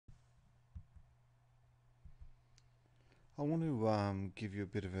I want to give you a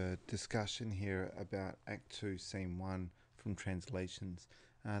bit of a discussion here about Act 2, Scene 1 from Translations.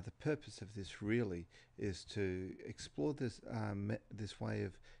 The purpose of this really is to explore this way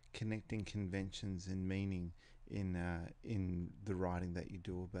of connecting conventions and meaning in the writing that you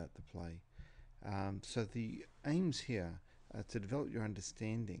do about the play. So the aims here are to develop your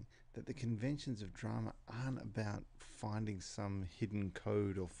understanding that the conventions of drama aren't about finding some hidden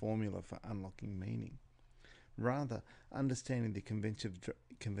code or formula for unlocking meaning. Rather, understanding the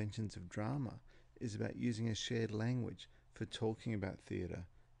conventions of drama is about using a shared language for talking about theatre,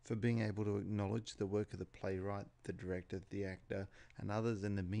 for being able to acknowledge the work of the playwright, the director, the actor, and others,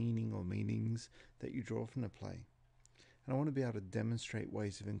 and the meaning or meanings that you draw from the play. And I want to be able to demonstrate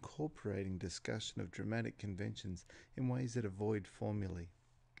ways of incorporating discussion of dramatic conventions in ways that avoid formulae.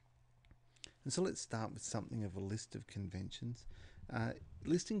 And so let's start with something of a list of conventions. Uh,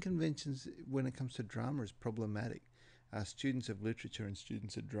 Listing conventions when it comes to drama is problematic. Students of literature and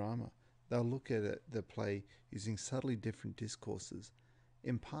students of drama, they'll look at the play using subtly different discourses.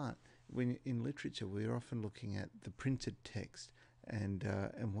 In part, when in literature, we're often looking at the printed text and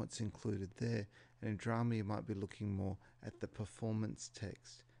what's included there. And in drama, you might be looking more at the performance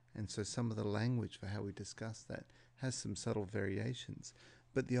text. And so some of the language for how we discuss that has some subtle variations.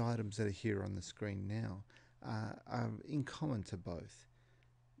 But the items that are here on the screen now are in common to both: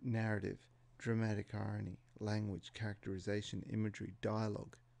 narrative, dramatic irony, language, characterization, imagery,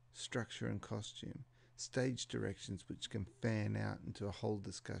 dialogue, structure and costume, stage directions, which can fan out into a whole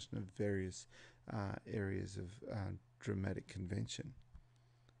discussion of various areas of dramatic convention.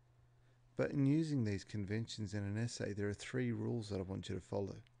 But in using these conventions in an essay, there are three rules that I want you to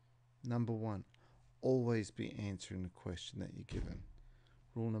follow. Number one, always be answering the question that you're given.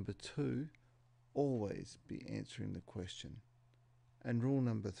 Rule number two, always be answering the question. And rule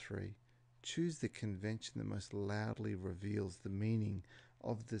number three, choose the convention that most loudly reveals the meaning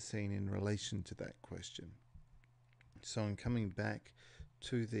of the scene in relation to that question. So in coming back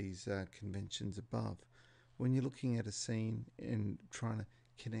to these conventions above, when you're looking at a scene and trying to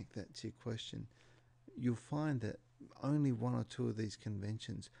connect that to your question, you'll find that only one or two of these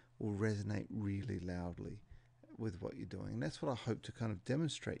conventions will resonate really loudly with what you're doing. And that's what I hope to kind of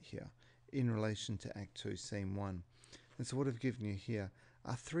demonstrate here in relation to Act 2, Scene 1. And so what I've given you here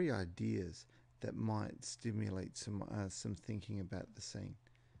are three ideas that might stimulate some thinking about the scene.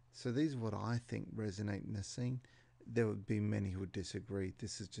 So these are what I think resonate in the scene. There would be many who would disagree.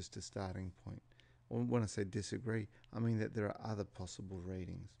 This is just a starting point. When I say disagree, I mean that there are other possible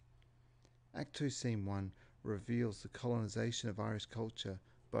readings. Act 2, Scene 1 reveals the colonisation of Irish culture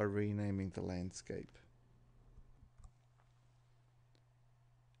by renaming the landscape.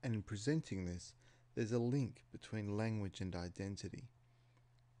 And in presenting this, there's a link between language and identity.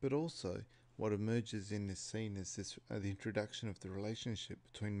 But also, what emerges in this scene is the introduction of the relationship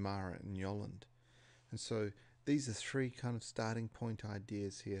between Mara and Yolande. And so these are three kind of starting point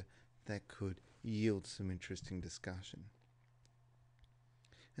ideas here that could yield some interesting discussion.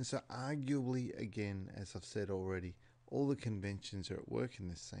 And so arguably, again, as I've said already, all the conventions are at work in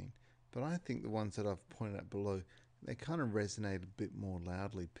this scene, but I think the ones that I've pointed out below, they kind of resonate a bit more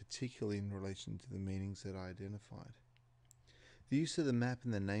loudly, particularly in relation to the meanings that I identified. The use of the map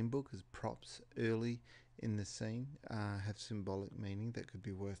and the name book as props early in the scene have symbolic meaning that could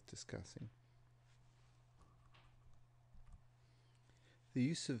be worth discussing. The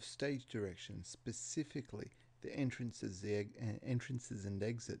use of stage direction, specifically the entrances and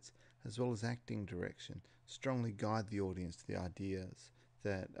exits, as well as acting direction, strongly guide the audience to the ideas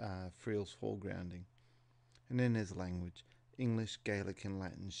that Friel's foregrounding. And then there's language. English, Gaelic and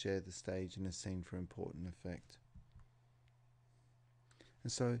Latin share the stage in a scene for important effect.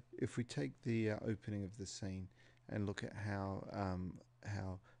 And so if we take the opening of the scene and look at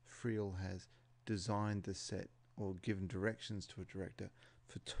how Friel has designed the set or given directions to a director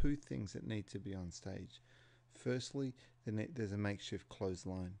for two things that need to be on stage. Firstly, there's a makeshift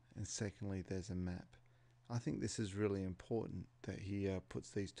clothesline, and secondly, there's a map. I think this is really important that he puts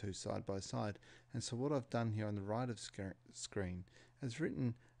these two side by side. And so what I've done here on the right of screen is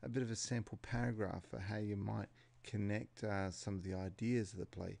written a bit of a sample paragraph for how you might connect some of the ideas of the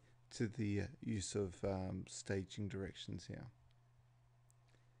play to the use of staging directions here.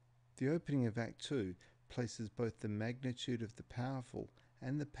 The opening of Act 2 places both the magnitude of the powerful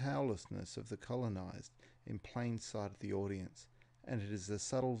and the powerlessness of the colonized in plain sight of the audience, and it is the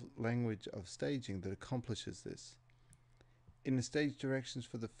subtle language of staging that accomplishes this. In the stage directions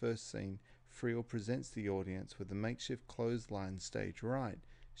for the first scene, Friel presents the audience with a makeshift clothesline stage right,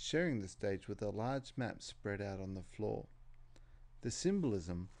 sharing the stage with a large map spread out on the floor. The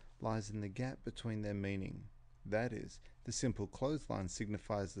symbolism lies in the gap between their meaning. That is, the simple clothesline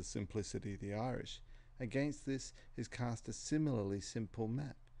signifies the simplicity of the Irish. Against this is cast a similarly simple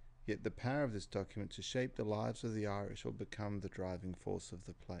map. Yet the power of this document to shape the lives of the Irish will become the driving force of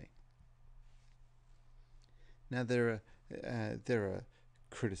the play. Now there are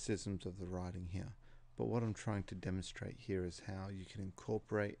criticisms of the writing here, but what I'm trying to demonstrate here is how you can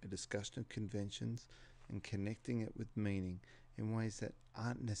incorporate a discussion of conventions and connecting it with meaning in ways that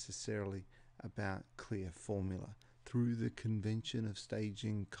aren't necessarily about clear formula through the convention of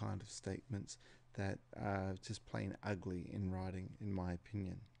staging kind of statements that are just plain ugly in writing, in my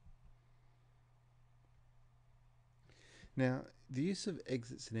opinion. Now, the use of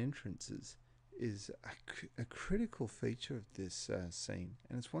exits and entrances is a critical feature of this scene,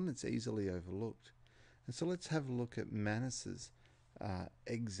 and it's one that's easily overlooked. And so let's have a look at Manus's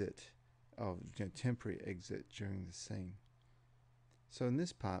exit, of temporary exit during the scene. So in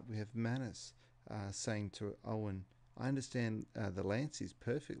this part, we have Manus saying to Owen, "I understand the Lanceys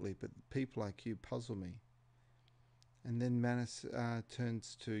perfectly, but people like you puzzle me." And then Manus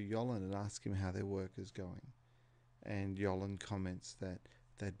turns to Yolland and asks him how their work is going. And Yolland comments that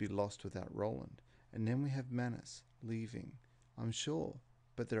they'd be lost without Roland. And then we have Manus leaving. "I'm sure,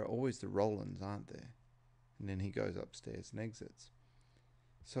 but there are always the Rolands, aren't there?" And then he goes upstairs and exits.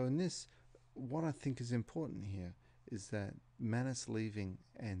 So in this, what I think is important here is that Manus leaving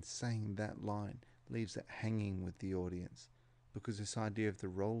and saying that line leaves it hanging with the audience, because this idea of the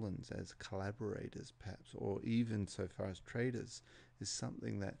Rolands as collaborators, perhaps, or even so far as traders, is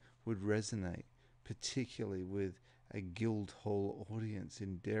something that would resonate particularly with a Guildhall audience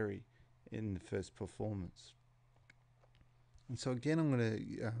in Derry in the first performance. And so again, I'm going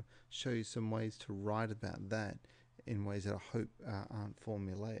to show you some ways to write about that in ways that I hope aren't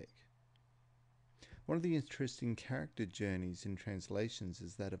formulaic. One of the interesting character journeys in translations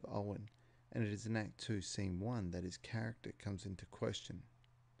is that of Owen, and it is in Act 2, Scene 1 that his character comes into question.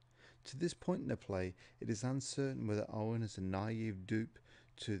 To this point in the play, it is uncertain whether Owen is a naive dupe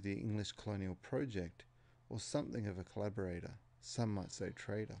to the English colonial project or something of a collaborator, some might say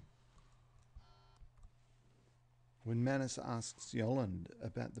traitor. When Manus asks Yolland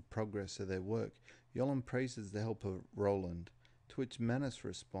about the progress of their work, Yolland praises the help of Roland, to which Manus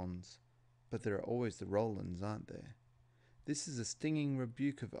responds, "But there are always the Rolands, aren't there?" This is a stinging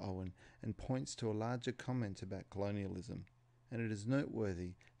rebuke of Owen and points to a larger comment about colonialism, and it is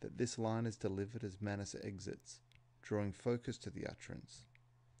noteworthy that this line is delivered as Manus exits, drawing focus to the utterance.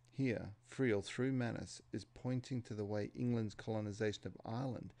 Here, Friel, through Manus, is pointing to the way England's colonisation of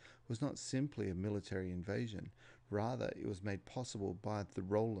Ireland was not simply a military invasion, rather it was made possible by the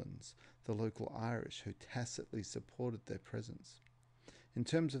Rolands, the local Irish, who tacitly supported their presence. In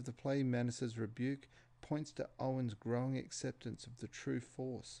terms of the play, Manus's rebuke points to Owen's growing acceptance of the true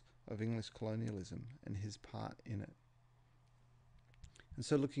force of English colonialism and his part in it. And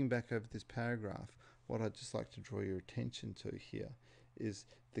so looking back over this paragraph, what I'd just like to draw your attention to here is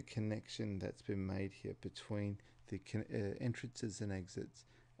the connection that's been made here between the entrances and exits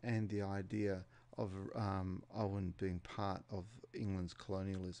and the idea of Owen being part of England's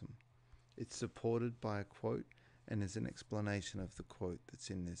colonialism. It's supported by a quote and is an explanation of the quote that's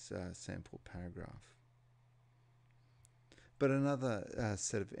in this sample paragraph. But another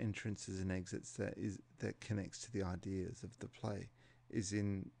set of entrances and exits that connects to the ideas of the play is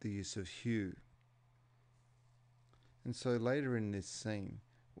in the use of hue. And so later in this scene,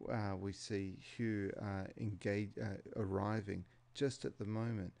 we see Hugh arriving just at the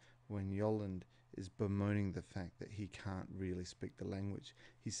moment when Yolland is bemoaning the fact that he can't really speak the language.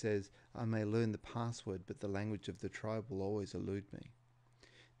 He says, "I may learn the password, but the language of the tribe will always elude me."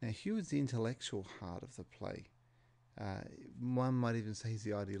 Now, Hugh is the intellectual heart of the play. One might even say he's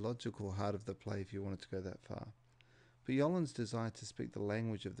the ideological heart of the play if you wanted to go that far. But Yolland's desire to speak the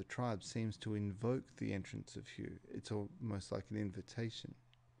language of the tribe seems to invoke the entrance of Hugh. It's almost like an invitation.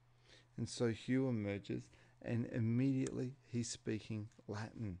 And so Hugh emerges, and immediately he's speaking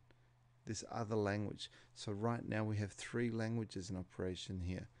Latin, this other language. So right now we have 3 languages in operation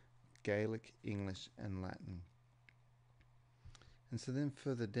here: Gaelic, English, and Latin. And so then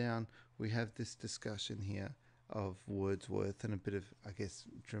further down, we have this discussion here of Wordsworth and a bit of, I guess,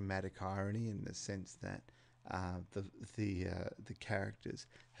 dramatic irony in the sense that the characters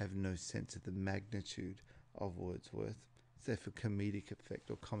have no sense of the magnitude of Wordsworth. It's there for comedic effect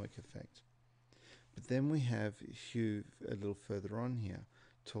or comic effect. But then we have Hugh a little further on here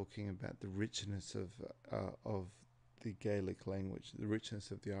talking about the richness of the Gaelic language, the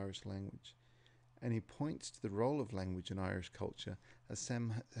richness of the Irish language. And he points to the role of language in Irish culture as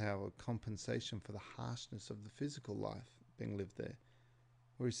somehow a compensation for the harshness of the physical life being lived there.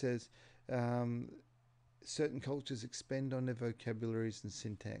 Where he says, Certain cultures expend on their vocabularies and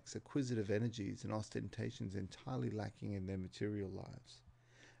syntax, acquisitive energies and ostentations entirely lacking in their material lives.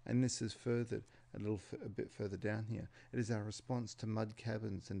 And this is furthered a bit further down here. It is our response to mud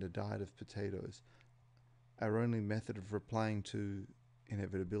cabins and a diet of potatoes, our only method of replying to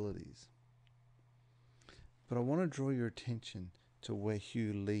inevitabilities. But I want to draw your attention to where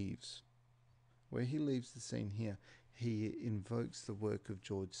Hugh leaves. Where he leaves the scene here, he invokes the work of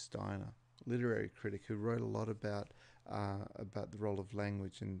George Steiner, literary critic who wrote a lot about the role of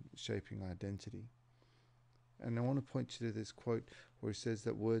language in shaping identity. And I want to point you to this quote where he says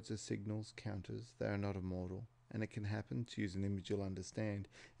that words are signals, counters, they are not immortal. And it can happen, to use an image you'll understand,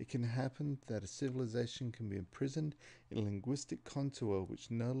 it can happen that a civilization can be imprisoned in a linguistic contour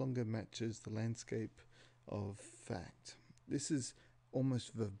which no longer matches the landscape of fact. This is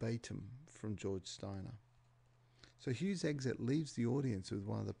almost verbatim from George Steiner. So Hugh's exit leaves the audience with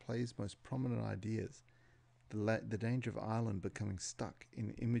one of the play's most prominent ideas, the danger of Ireland becoming stuck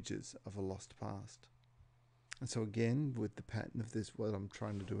in images of a lost past. And so again, with the pattern of this, what I'm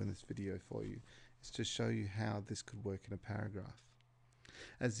trying to do in this video for you is to show you how this could work in a paragraph.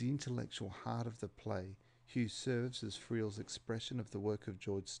 As the intellectual heart of the play, Hugh serves as Friel's expression of the work of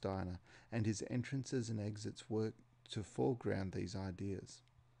George Steiner, and his entrances and exits work to foreground these ideas.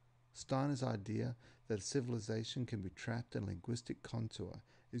 Steiner's idea that a civilization can be trapped in linguistic contour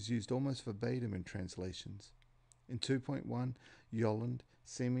is used almost verbatim in translations. In 2.1, Yolland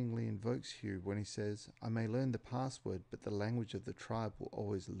seemingly invokes Hugh when he says, "I may learn the password, but the language of the tribe will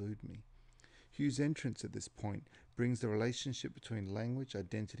always elude me." Hugh's entrance at this point brings the relationship between language,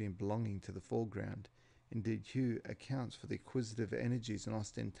 identity, and belonging to the foreground. Indeed, Hugh accounts for the acquisitive energies and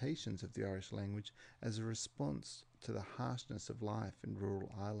ostentations of the Irish language as a response to the harshness of life in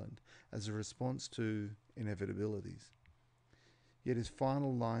rural Ireland, as a response to inevitabilities. Yet his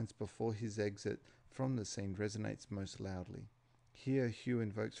final lines before his exit from the scene resonates most loudly. Here Hugh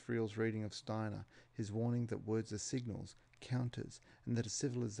invokes Friel's reading of Steiner, his warning that words are signals, counters, and that a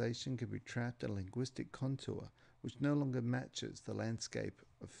civilization can be trapped in a linguistic contour which no longer matches the landscape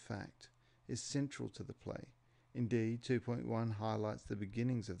of fact, is central to the play. Indeed, 2.1 highlights the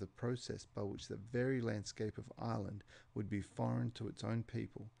beginnings of the process by which the very landscape of Ireland would be foreign to its own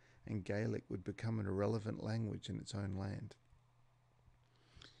people, and Gaelic would become an irrelevant language in its own land.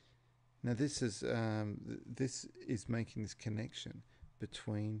 Now this is making this connection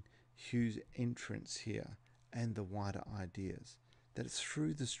between Hugh's entrance here and the wider ideas. That it's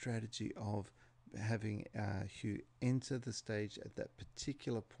through the strategy of having Hugh enter the stage at that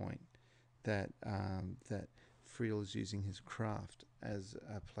particular point that Friel is using his craft as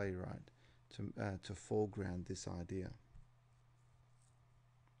a playwright to foreground this idea.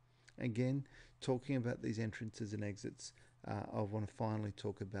 Again, talking about these entrances and exits, I want to finally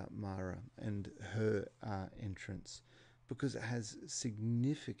talk about Mara and her entrance, because it has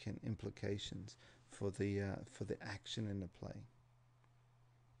significant implications for the action in the play.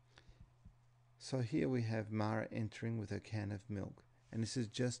 So here we have Mara entering with her can of milk, and this is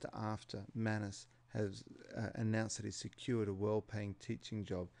just after Manus has announced that he's secured a well-paying teaching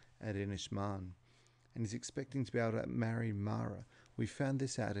job at Inishmaan, and he's expecting to be able to marry Mara. We found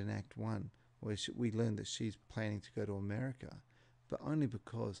this out in Act 1, where we learned that she's planning to go to America, but only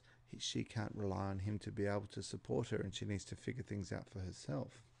because she can't rely on him to be able to support her, and she needs to figure things out for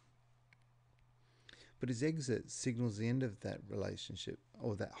herself. But his exit signals the end of that relationship,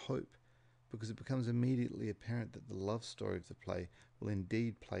 or that hope, because it becomes immediately apparent that the love story of the play will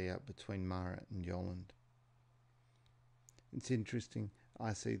indeed play out between Mara and Yolland. It's interesting,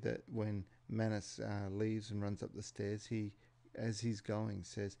 I see that when Manus leaves and runs up the stairs, he, as he's going,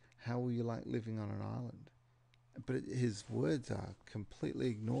 says, "How will you like living on an island?" But his words are completely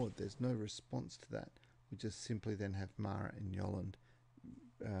ignored. There's no response to that. We just simply then have Mara and Yolland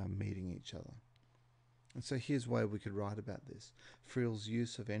meeting each other. And so here's why we could write about this. Friel's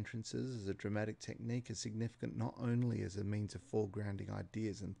use of entrances as a dramatic technique is significant not only as a means of foregrounding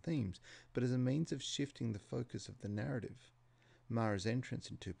ideas and themes, but as a means of shifting the focus of the narrative. Mara's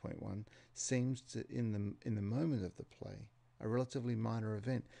entrance in 2.1 seems to, in the moment of the play, a relatively minor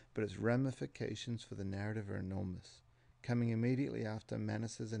event, but its ramifications for the narrative are enormous. Coming immediately after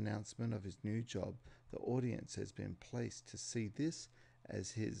Manus's announcement of his new job, the audience has been placed to see this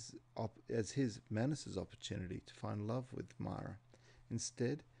as Manus's opportunity to find love with Mara.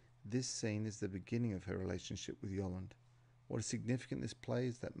 Instead, this scene is the beginning of her relationship with Yolland. What is significant in this play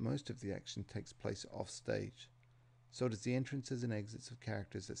is that most of the action takes place off stage. So it is the entrances and exits of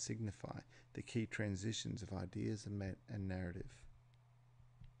characters that signify the key transitions of ideas and narrative.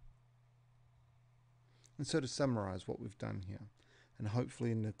 And so to summarize what we've done here, and hopefully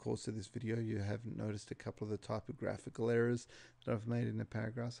in the course of this video you haven't noticed a couple of the typographical errors that I've made in the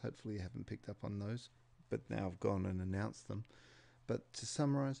paragraphs. Hopefully you haven't picked up on those, but now I've gone and announced them. But to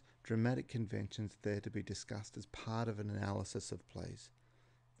summarize, dramatic conventions are there to be discussed as part of an analysis of plays.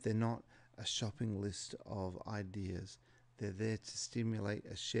 They're not a shopping list of ideas. They're there to stimulate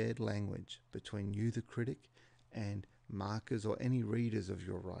a shared language between you, the critic, and markers or any readers of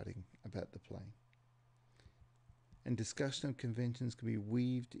your writing about the play. And discussion of conventions can be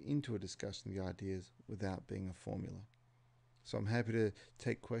weaved into a discussion of the ideas without being a formula. So I'm happy to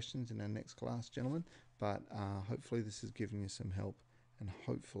take questions in our next class, gentlemen, but hopefully this has given you some help, and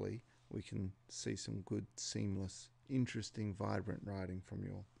hopefully we can see some good, seamless, interesting, vibrant writing from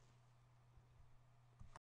you all.